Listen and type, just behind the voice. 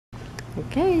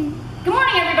Okay. Good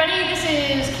morning, everybody. This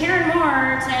is Karen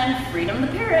Marts and Freedom the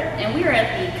Parrot, and we are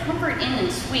at the Comfort Inn and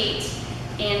Suites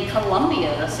in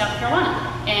Columbia, South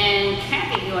Carolina. And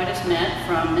Kathy, who I just met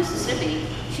from Mississippi,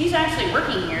 she's actually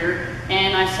working here,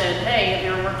 and I said, hey, have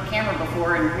you ever worked the camera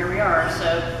before? And here we are.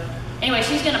 So anyway,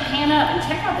 she's going to pan up and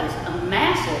check out this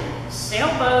massive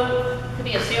sailboat. Could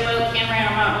be a sailboat,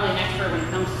 catamaran. I'm not really an expert when it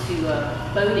comes to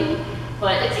boating,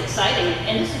 but it's exciting.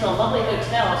 And this is a lovely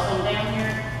hotel, so I'm down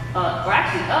here. We're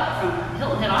actually up from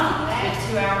Hilton Head Island. It's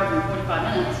 2 hours and 45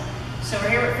 minutes. So we're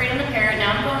here with Freedom the Parrot.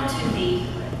 Now I'm going to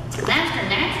the Master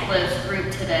Naturalist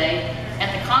group today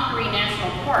at the Congaree National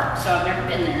Park. So I've never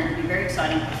been there. It'll be very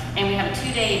exciting. And we have a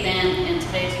 2-day event, and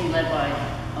today's going to be led by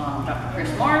Dr. Chris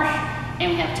Marsh,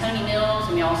 and we have Tony Mills,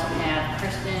 and we also have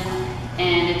Kristen.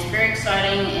 And it's very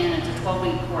exciting, and it's a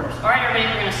 12-week course. All right, everybody,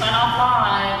 we're going to sign off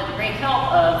live with the great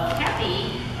help of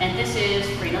Kathy. And this is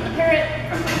Freedom the Parrot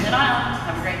from Hilton Head Island.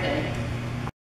 Have a great day.